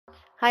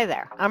Hi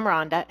there, I'm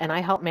Rhonda, and I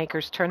help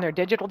makers turn their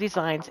digital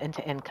designs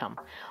into income.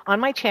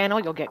 On my channel,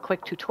 you'll get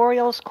quick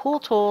tutorials, cool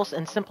tools,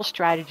 and simple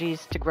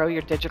strategies to grow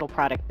your digital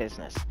product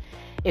business.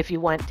 If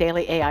you want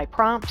daily AI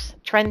prompts,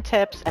 trend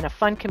tips, and a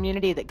fun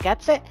community that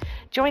gets it,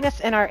 join us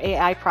in our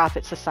AI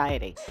Profit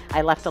Society.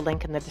 I left a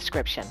link in the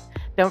description.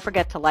 Don't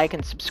forget to like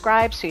and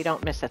subscribe so you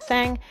don't miss a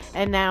thing.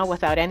 And now,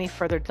 without any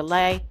further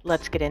delay,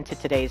 let's get into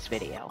today's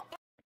video.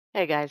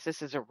 Hey guys,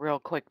 this is a real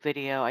quick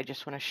video. I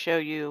just want to show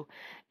you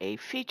a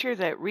feature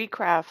that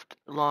Recraft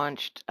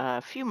launched a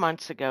few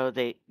months ago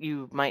that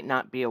you might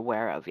not be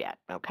aware of yet,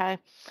 okay?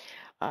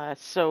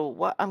 So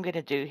what I'm going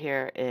to do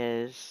here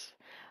is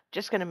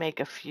just going to make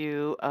a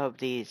few of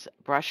these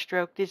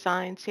brushstroke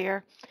designs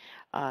here.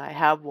 I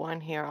have one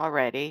here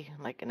already,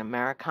 like an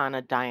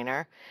Americana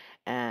diner,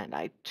 and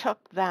I took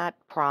that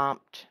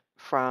prompt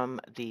from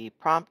the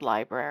prompt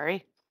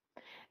library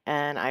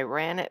and I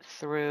ran it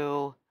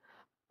through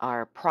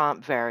our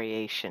prompt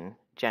variation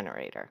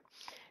generator.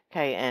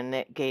 Okay, and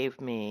it gave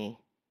me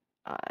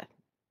uh,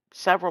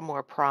 several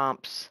more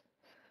prompts,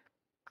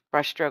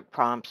 brushstroke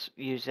prompts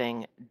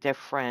using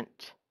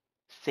different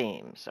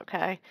themes.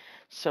 Okay,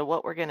 so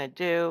what we're going to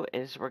do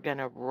is we're going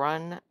to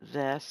run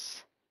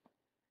this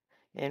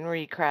in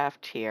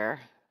Recraft here,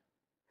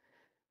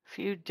 a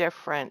few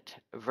different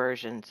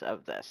versions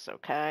of this.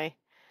 Okay,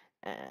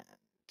 and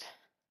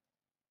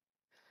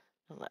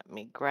let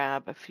me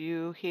grab a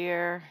few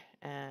here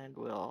and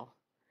we'll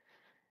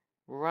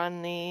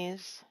run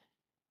these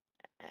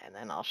and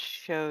then I'll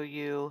show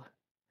you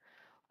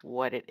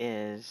what it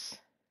is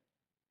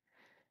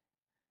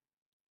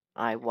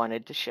I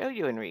wanted to show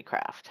you in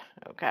Recraft,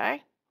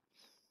 okay?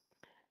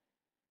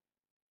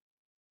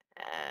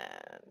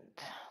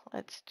 And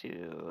let's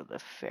do the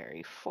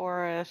fairy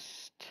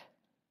forest.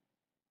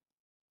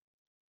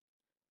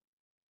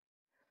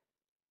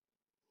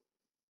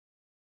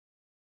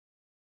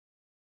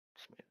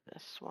 Let's move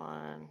this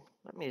one.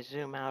 Let me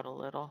zoom out a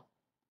little.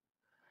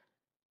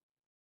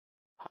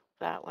 Pop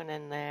that one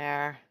in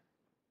there.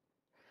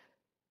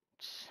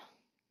 Let's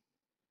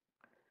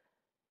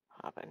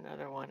pop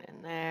another one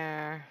in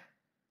there.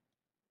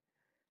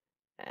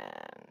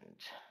 And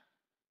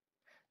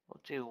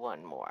we'll do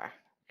one more.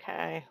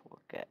 Okay,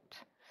 we'll get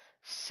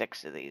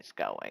 6 of these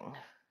going.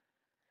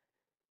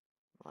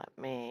 Let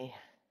me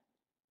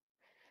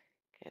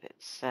get it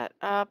set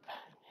up,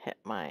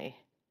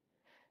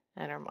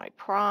 enter my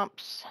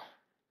prompts.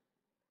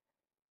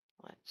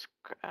 Let's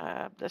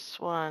grab this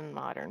one,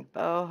 modern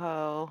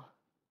boho.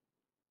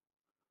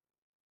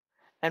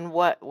 And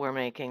what we're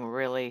making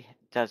really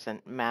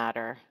doesn't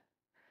matter.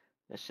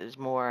 This is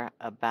more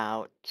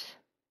about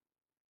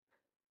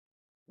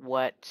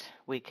what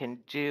we can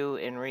do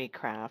in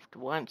Recraft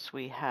once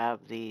we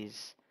have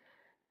these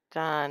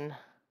done.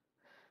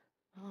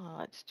 Oh,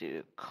 let's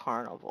do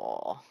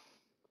carnival.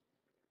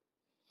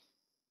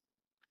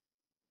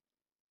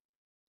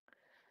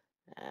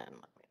 And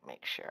let me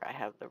make sure I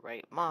have the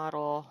right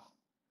model.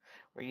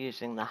 We're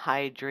using the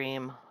High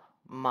Dream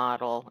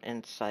model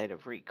inside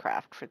of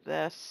Recraft for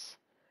this.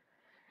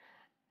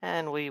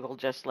 And we will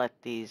just let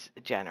these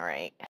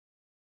generate.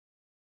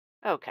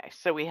 Okay,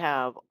 so we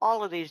have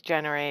all of these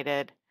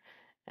generated,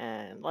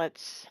 and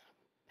let's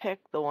pick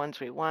the ones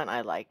we want.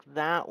 I like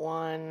that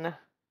one.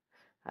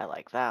 I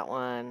like that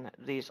one.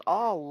 These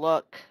all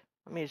look,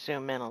 let me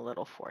zoom in a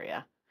little for you.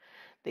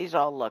 These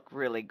all look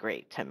really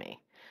great to me.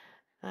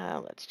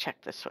 Let's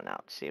check this one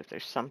out, see if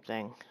there's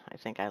something. I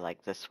think I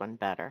like this one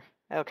better.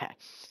 Okay,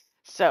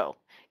 so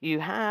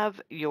you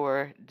have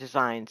your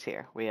designs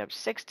here. We have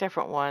 6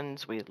 different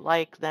ones. We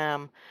like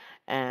them,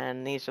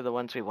 and these are the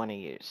ones we want to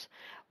use.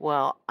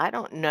 Well, I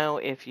don't know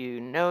if you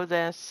know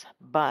this,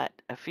 but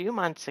a few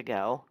months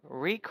ago,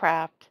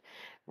 Recraft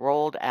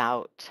rolled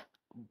out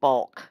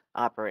bulk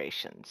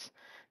operations.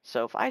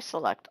 So if I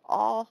select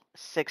all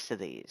 6 of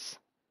these,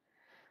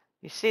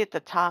 you see at the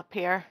top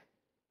here,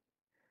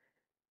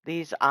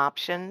 these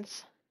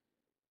options,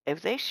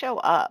 if they show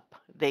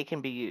up, they can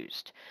be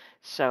used.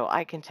 So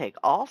I can take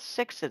all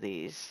 6 of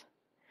these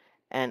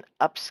and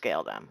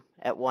upscale them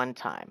at one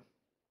time.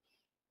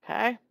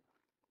 Okay?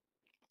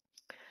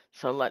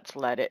 So let's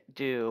let it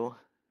do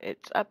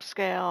its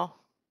upscale.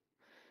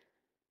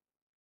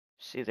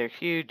 See, they're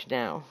huge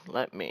now.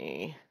 Let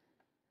me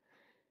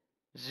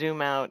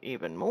zoom out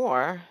even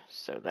more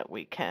so that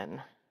we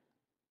can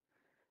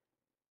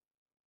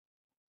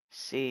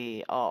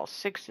see all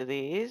 6 of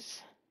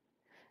these.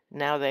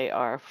 Now they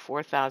are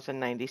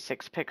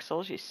 4096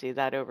 pixels. You see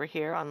that over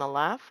here on the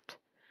left.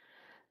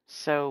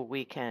 So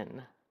we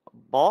can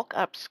bulk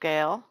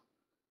upscale.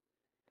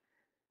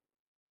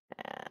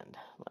 And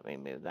let me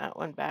move that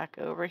one back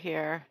over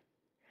here.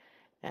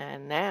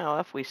 And now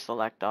if we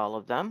select all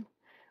of them,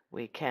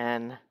 we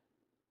can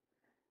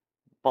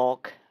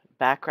bulk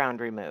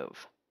background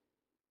remove.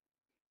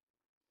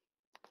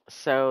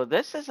 So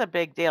this is a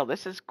big deal.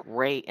 This is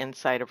great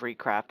inside of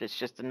Recraft. It's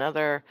just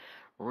another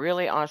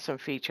really awesome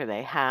feature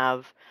they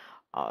have.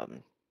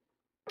 Um,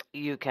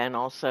 you can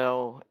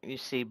also, you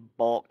see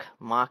bulk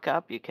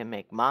mockup. You can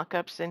make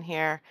mockups in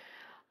here.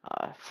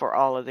 for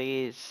all of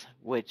these,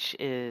 which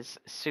is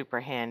super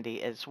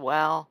handy as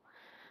well.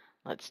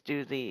 Let's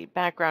do the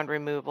background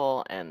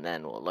removal and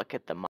then we'll look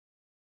at the.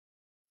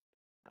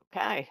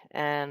 Okay,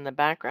 and the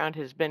background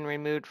has been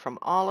removed from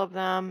all of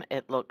them.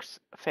 It looks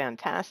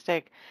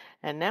fantastic.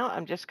 And now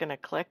I'm just going to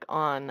click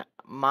on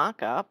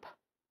Mockup,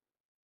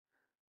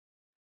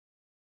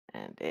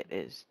 and it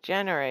is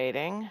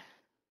generating.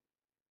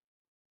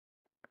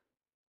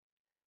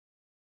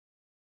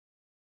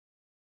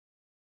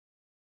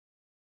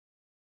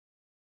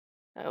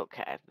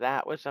 Okay,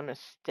 that was a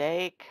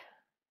mistake.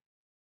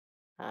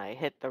 I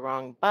hit the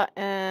wrong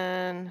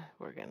button.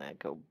 We're going to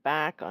go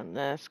back on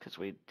this because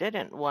we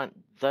didn't want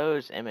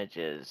those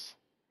images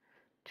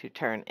to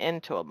turn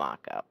into a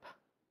mockup.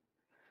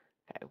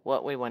 Okay,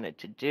 what we wanted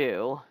to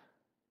do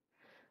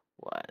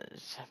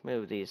was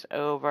move these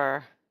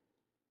over,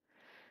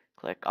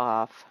 click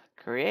off,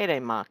 create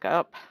a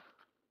mockup.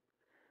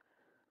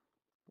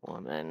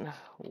 Woman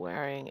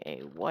wearing a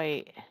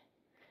white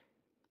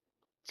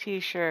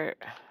t-shirt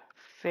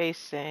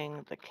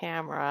facing the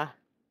camera,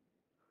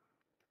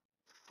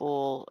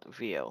 full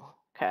view.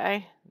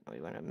 Okay, we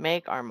want to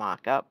make our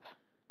mockup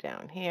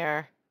down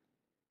here.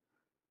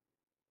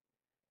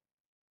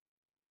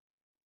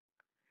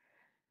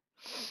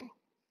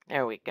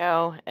 There we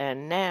go.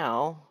 And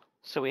now,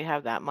 so we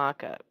have that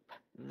mockup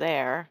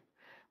there,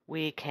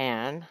 we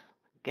can,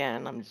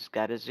 again, I'm just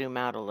got to zoom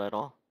out a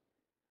little.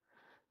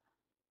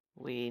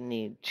 We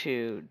need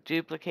to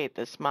duplicate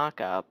this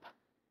mockup,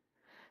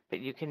 but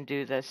you can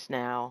do this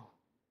now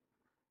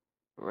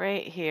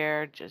right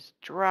here. Just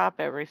drop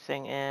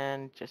everything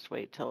in. Just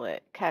wait till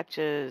it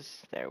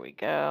catches. There we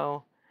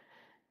go.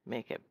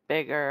 Make it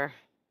bigger.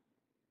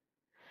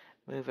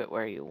 Move it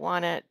where you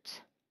want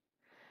it.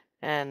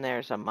 And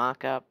there's a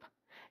mock-up.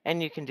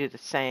 And you can do the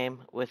same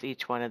with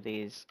each one of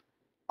these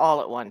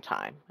all at one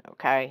time.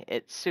 Okay,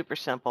 it's super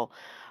simple,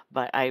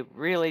 but I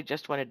really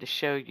just wanted to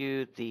show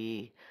you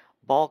the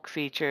bulk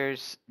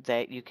features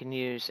that you can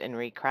use in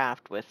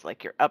Recraft with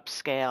like your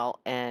upscale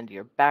and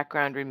your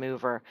background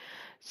remover.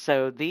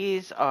 So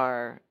these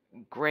are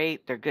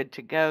great. They're good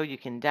to go. You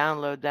can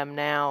download them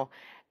now.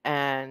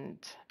 And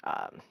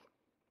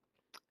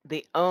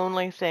the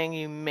only thing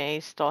you may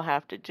still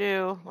have to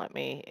do, let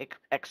me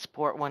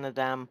export one of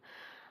them,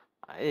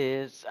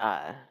 is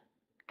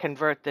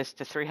convert this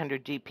to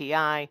 300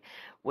 DPI,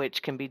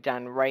 which can be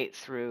done right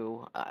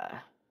through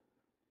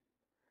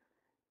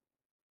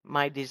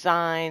my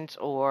designs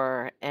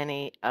or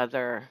any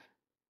other.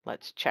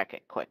 Let's check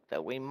it quick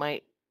though. We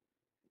might,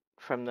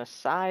 from the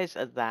size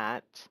of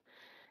that,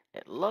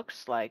 it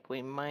looks like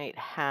we might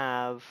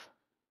have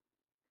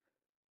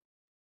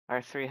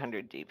our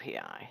 300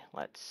 DPI.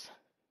 Let's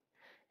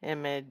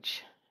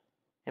image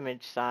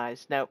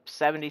size. Nope,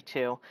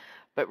 72.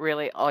 But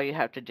really all you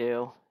have to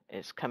do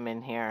is come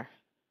in here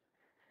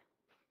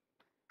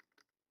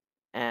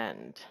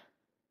and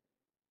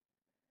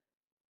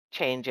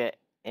change it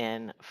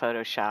in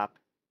Photoshop,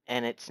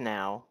 and it's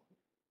now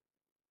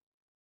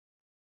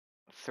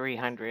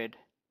 300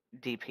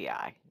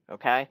 DPI.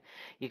 Okay,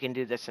 you can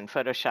do this in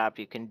Photoshop.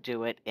 You can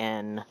do it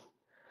in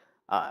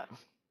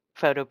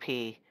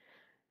Photopea.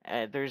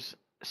 There's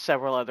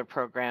several other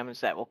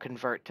programs that will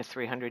convert to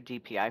 300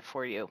 DPI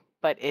for you,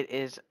 but it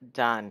is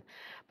done.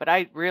 But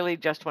I really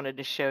just wanted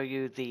to show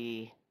you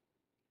the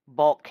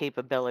bulk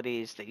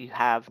capabilities that you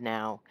have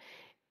now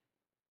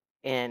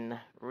in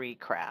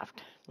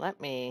Recraft.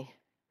 Let me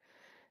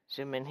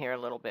zoom in here a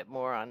little bit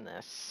more on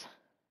this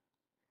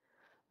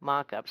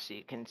mock-up so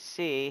you can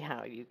see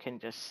how you can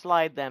just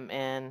slide them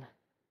in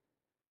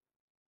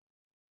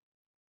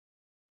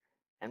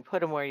and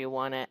put them where you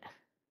want it,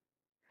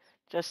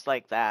 just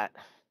like that.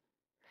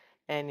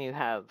 And you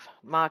have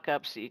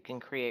mock-ups that you can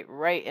create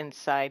right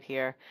inside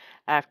here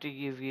after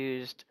you've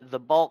used the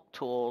bulk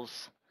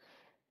tools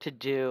to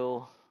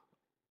do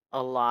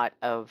a lot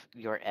of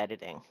your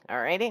editing.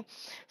 Alrighty,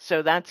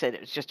 so that's it.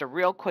 It's just a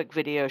real quick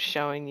video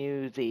showing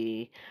you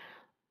the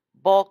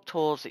bulk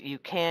tools that you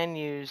can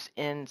use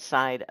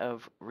inside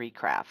of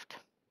Recraft.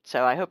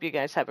 So I hope you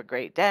guys have a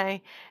great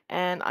day,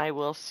 and I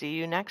will see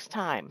you next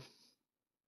time.